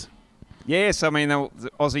nights. Yes, I mean, the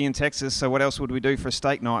Aussie in Texas, so what else would we do for a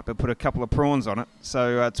steak night but put a couple of prawns on it?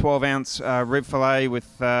 So 12-ounce rib fillet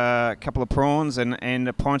with a couple of prawns and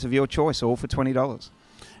a pint of your choice, all for $20.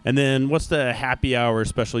 And then what's the happy hour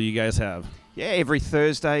special you guys have? Yeah, every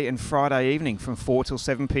Thursday and Friday evening from 4 till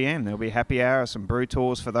 7 p.m. There'll be happy hour, some brew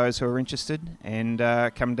tours for those who are interested, and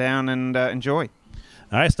come down and enjoy.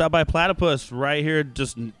 All right, stop by Platypus right here,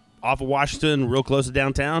 just off of Washington, real close to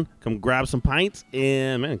downtown. Come grab some pints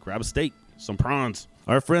and, man, grab a steak, some prawns.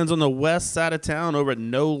 Our friends on the west side of town over at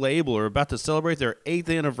No Label are about to celebrate their 8th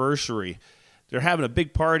anniversary. They're having a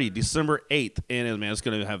big party December 8th, and, man, it's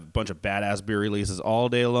going to have a bunch of badass beer releases all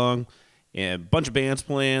day long. And a bunch of bands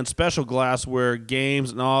playing, special glassware,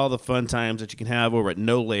 games, and all the fun times that you can have over at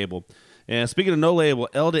No Label. And speaking of No Label,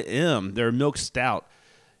 L to M, their milk stout,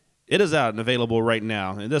 it is out and available right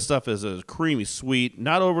now. And this stuff is a creamy, sweet,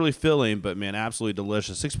 not overly filling, but, man, absolutely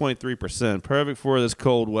delicious. 6.3%, perfect for this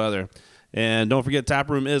cold weather. And don't forget,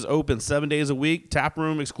 Taproom is open 7 days a week.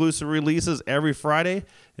 Taproom exclusive releases every Friday.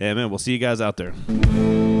 And, man, we'll see you guys out there.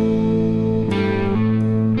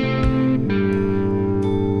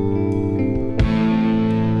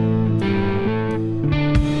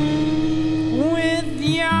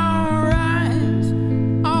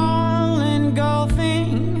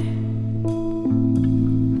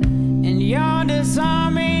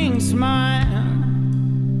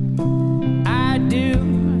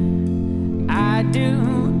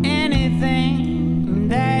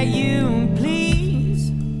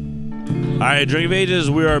 All right, Drink of Ages,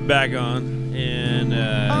 we are back on, and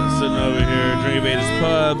sitting over here at Drink of Ages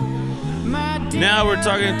Pub. Now we're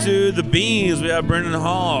talking to the Beans. We have Brendan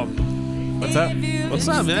Hall. What's up? What's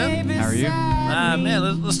up, man? How are you?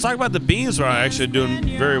 Man, let's talk about the Beans. Are actually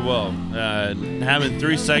doing very well. Having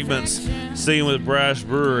 3 segments, singing with Brash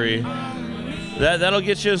Brewery. That'll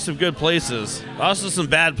get you in some good places. Also some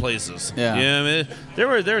bad places. Yeah. You know what I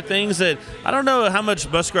mean? There are things that I don't know how much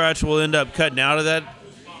Muskrat will end up cutting out of that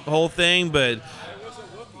whole thing, but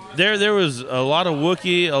there was a lot of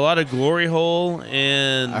Wookiee, a lot of Glory Hole,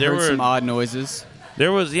 and there were some odd noises.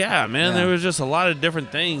 There was, there was just a lot of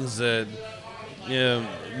different things that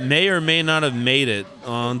may or may not have made it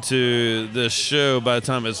onto the show by the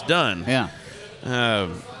time it's done. Yeah.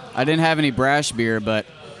 I didn't have any Brash beer, but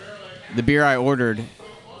the beer I ordered,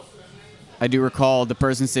 I do recall the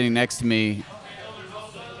person sitting next to me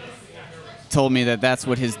told me that that's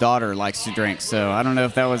what his daughter likes to drink. So I don't know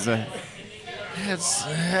if that was a...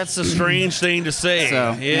 That's a strange thing to say.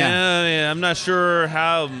 So, yeah, I'm not sure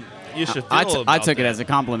how you should feel about I took that. it as a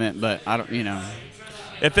compliment, but I don't,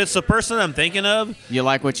 If it's the person I'm thinking of... You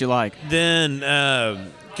like what you like. Then...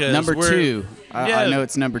 number 2. I know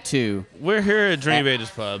it's number 2. We're here at Dream of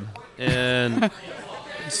Ages Pub, and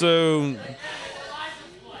so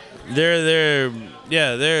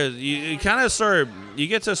you kind of start... You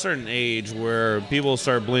get to a certain age where people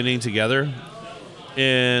start blending together,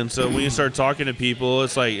 and so when you start talking to people,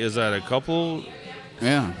 it's like, is that a couple?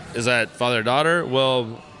 Yeah. Is that father-daughter? Well,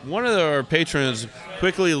 one of our patrons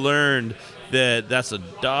quickly learned that that's a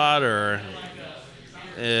daughter,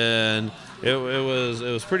 and it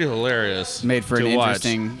was pretty hilarious. Made for an to watch.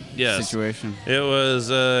 interesting Yes. situation. It was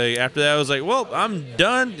after that I was like, well, I'm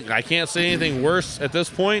done. I can't say anything worse at this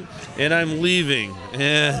point, and I'm leaving.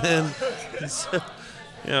 And so,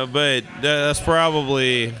 but that's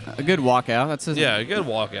probably a good walkout. A good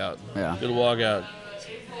walkout. Yeah. Good walkout.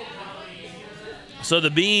 So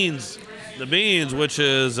the Beans, which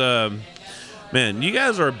is, man, you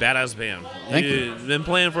guys are a badass band. Thank you. You've been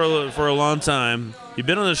playing for a long time. You've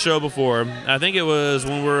been on the show before. I think it was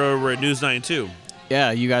when we were over at News 92.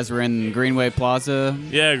 Yeah, you guys were in Greenway Plaza.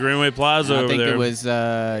 Yeah, Greenway Plaza over there. I think it was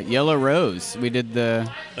Yellow Rose. We did the...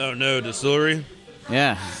 Oh, no, Distillery?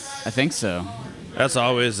 Yeah, I think so. That's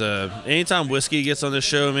always anytime whiskey gets on the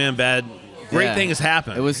show, man, great things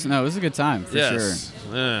happen. It was a good time for sure.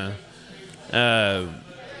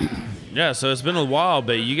 Yeah. So it's been a while,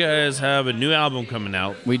 but you guys have a new album coming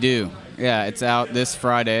out. We do. Yeah, it's out this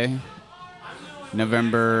Friday,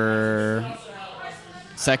 November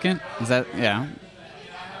 2nd. Is that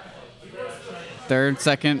 3rd,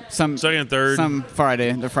 2nd, second, third, some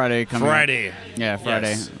Friday. The Friday coming. Friday. Out. Yeah, Friday.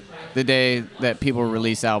 Yes. The day that people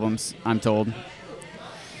release albums, I'm told.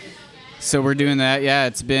 So we're doing that. Yeah,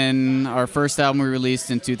 it's been our first album we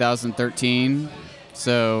released in 2013.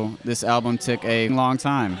 So this album took a long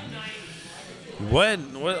time.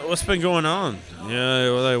 What's been going on?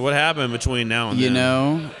 Yeah, what happened between now and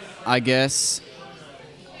then? I guess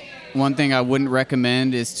one thing I wouldn't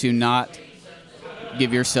recommend is to not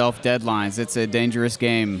give yourself deadlines. It's a dangerous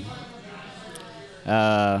game.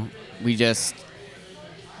 We just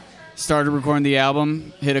started recording the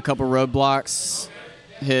album, hit a couple roadblocks,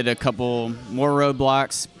 hit a couple more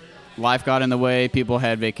roadblocks. Life got in the way. People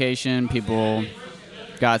had vacation. People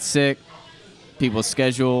got sick. People's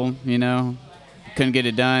schedule, couldn't get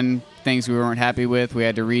it done. Things we weren't happy with, we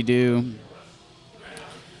had to redo.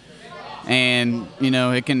 and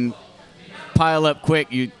it can pile up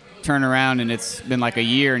quick. You turn around and it's been like a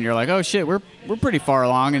year, and you're like, oh shit, we're pretty far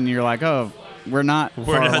along, and you're like, oh, we're not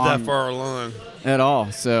that far along at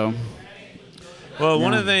all. So, well,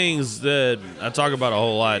 one of the things that I talk about a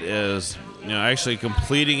whole lot is actually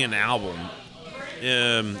completing an album.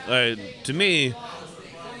 To me,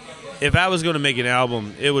 if I was going to make an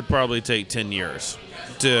album, it would probably take 10 years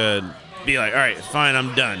to be like, all right, fine,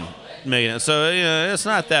 I'm done making it. So it's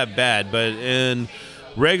not that bad, but in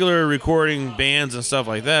regular recording bands and stuff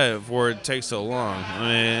like that, for it takes so long. I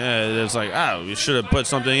mean, it's like, oh, you should have put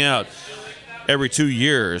something out every 2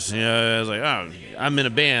 years. It's like, oh, I'm in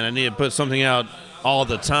a band, I need to put something out all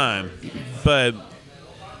the time. But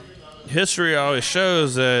history always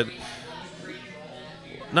shows that,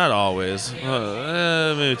 not always,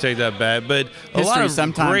 maybe take that back, but a lot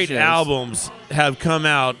of great albums have come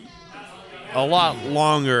out a lot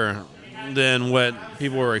longer than what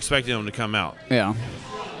people were expecting them to come out. Yeah.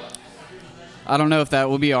 I don't know if that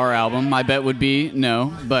will be our album. My bet would be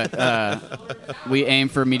no, but we aim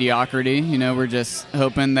for mediocrity. We're just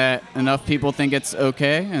hoping that enough people think it's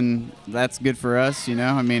okay, and that's good for us.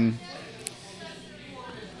 I mean,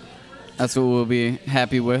 that's what we'll be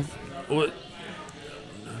happy with.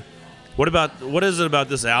 What is it about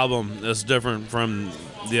this album that's different from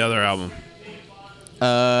the other album?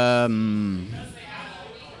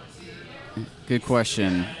 Good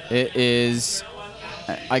question. It is,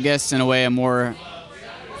 I guess, in a way, a more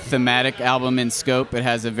thematic album in scope. It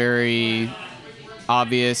has a very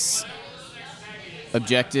obvious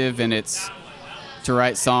objective, and it's to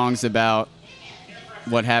write songs about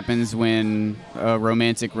what happens when a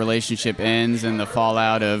romantic relationship ends and the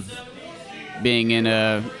fallout of being in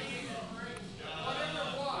a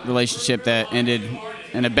relationship that ended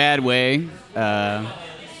in a bad way.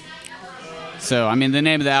 So, I mean, the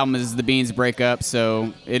name of the album is The Beans Break Up,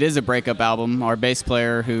 so it is a breakup album. Our bass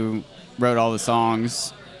player, who wrote all the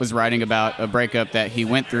songs, was writing about a breakup that he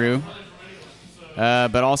went through.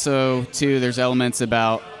 But also, too, there's elements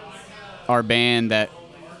about our band that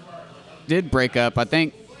did break up. I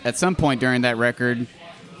think at some point during that record,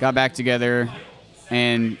 got back together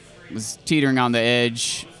and was teetering on the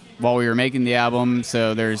edge while we were making the album.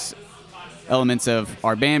 So there's elements of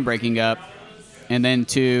our band breaking up. And then,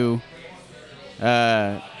 too,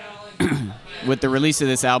 with the release of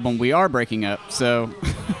this album, we are breaking up. So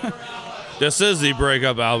this is the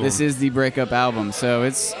breakup album. This is the breakup album. So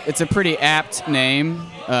it's a pretty apt name,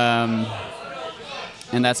 and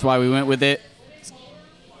that's why we went with it. It's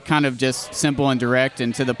kind of just simple and direct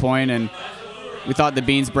and to the point. And we thought The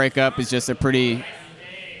Beans Break Up is just a pretty,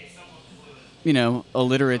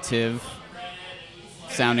 alliterative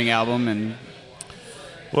sounding album. And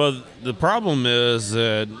well, the problem is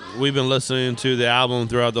that we've been listening to the album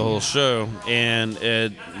throughout the whole show, and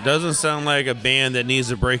it doesn't sound like a band that needs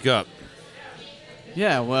to break up.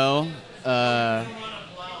 Yeah, well,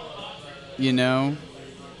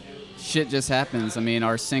 shit just happens. I mean,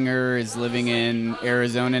 our singer is living in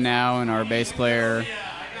Arizona now, and our bass player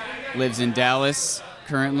lives in Dallas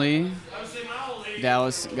currently.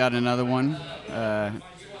 Dallas got another one,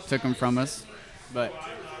 took him from us, but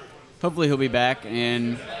hopefully he'll be back.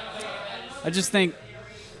 And I just think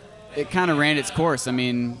it kind of ran its course. I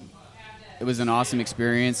mean, it was an awesome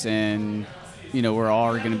experience, and we'll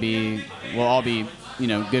all be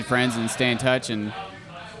good friends and stay in touch. And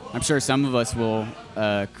I'm sure some of us will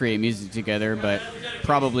create music together, but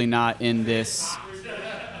probably not in this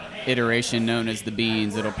iteration known as The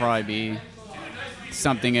Beans. It'll probably be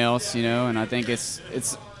something else, and I think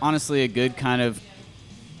it's honestly a good kind of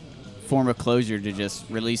form of closure to just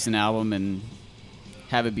release an album and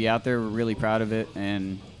have it be out there. We're really proud of it,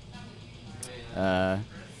 and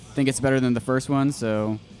think it's better than the first one,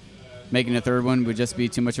 so making a third one would just be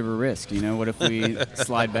too much of a risk. What if we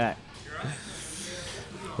slide back?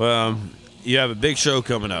 Well, you have a big show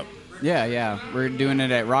coming up. Yeah. We're doing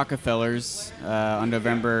it at Rockefeller's on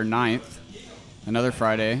November 9th, another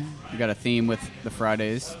Friday. We got a theme with the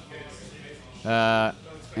Fridays.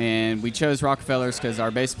 And we chose Rockefeller's because our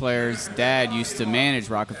bass player's dad used to manage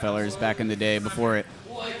Rockefeller's back in the day before it.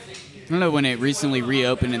 I don't know when it recently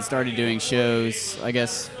reopened and started doing shows, I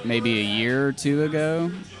guess maybe a year or two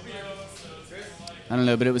ago. I don't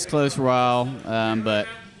know, but it was closed for a while. But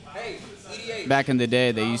back in the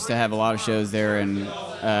day, they used to have a lot of shows there, and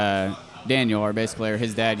Daniel, our bass player,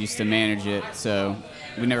 his dad used to manage it. So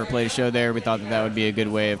we never played a show there. We thought that would be a good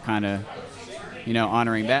way of kind of,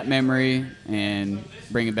 honoring that memory and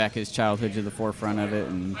bringing back his childhood to the forefront of it.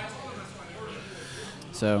 And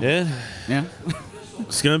so, yeah.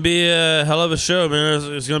 It's going to be a hell of a show,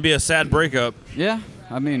 man. It's going to be a sad breakup. Yeah.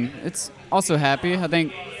 I mean, it's also happy. I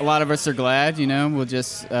think a lot of us are glad, we'll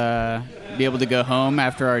just be able to go home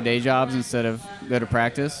after our day jobs instead of go to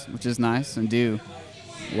practice, which is nice, and do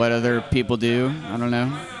what other people do. I don't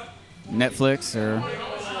know, Netflix or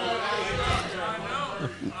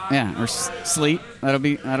or sleep. That'll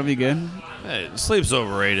be good. Hey, sleep's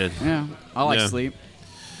overrated. Yeah, I like sleep.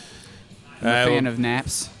 I'm a fan of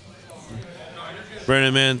naps.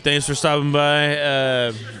 Brandon, man, thanks for stopping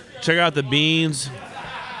by. Check out the Beans.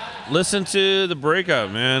 Listen to the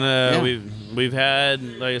breakup, man. We've had,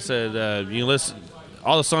 like I said, you can listen.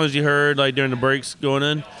 All the songs you heard like during the breaks going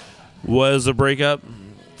in was a breakup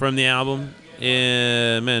from the album.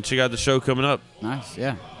 And man, check out the show coming up. Nice,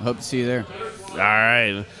 yeah. I hope to see you there. All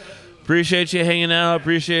right. Appreciate you hanging out.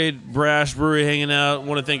 Appreciate Brash Brewery hanging out.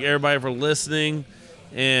 Want to thank everybody for listening.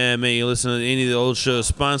 And man, you listen to any of the old shows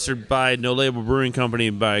sponsored by No Label Brewing Company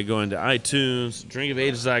by going to iTunes,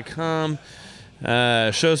 drinkofages.com.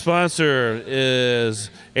 Show sponsor is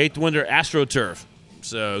 8th Wonder AstroTurf.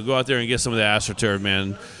 So go out there and get some of the AstroTurf,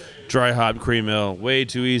 man. Dry hop cream ale, way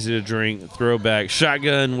too easy to drink. Throwback,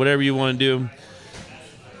 shotgun, whatever you want to do.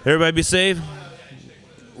 Everybody be safe.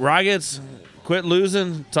 Rockets, quit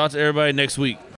losing. Talk to everybody next week.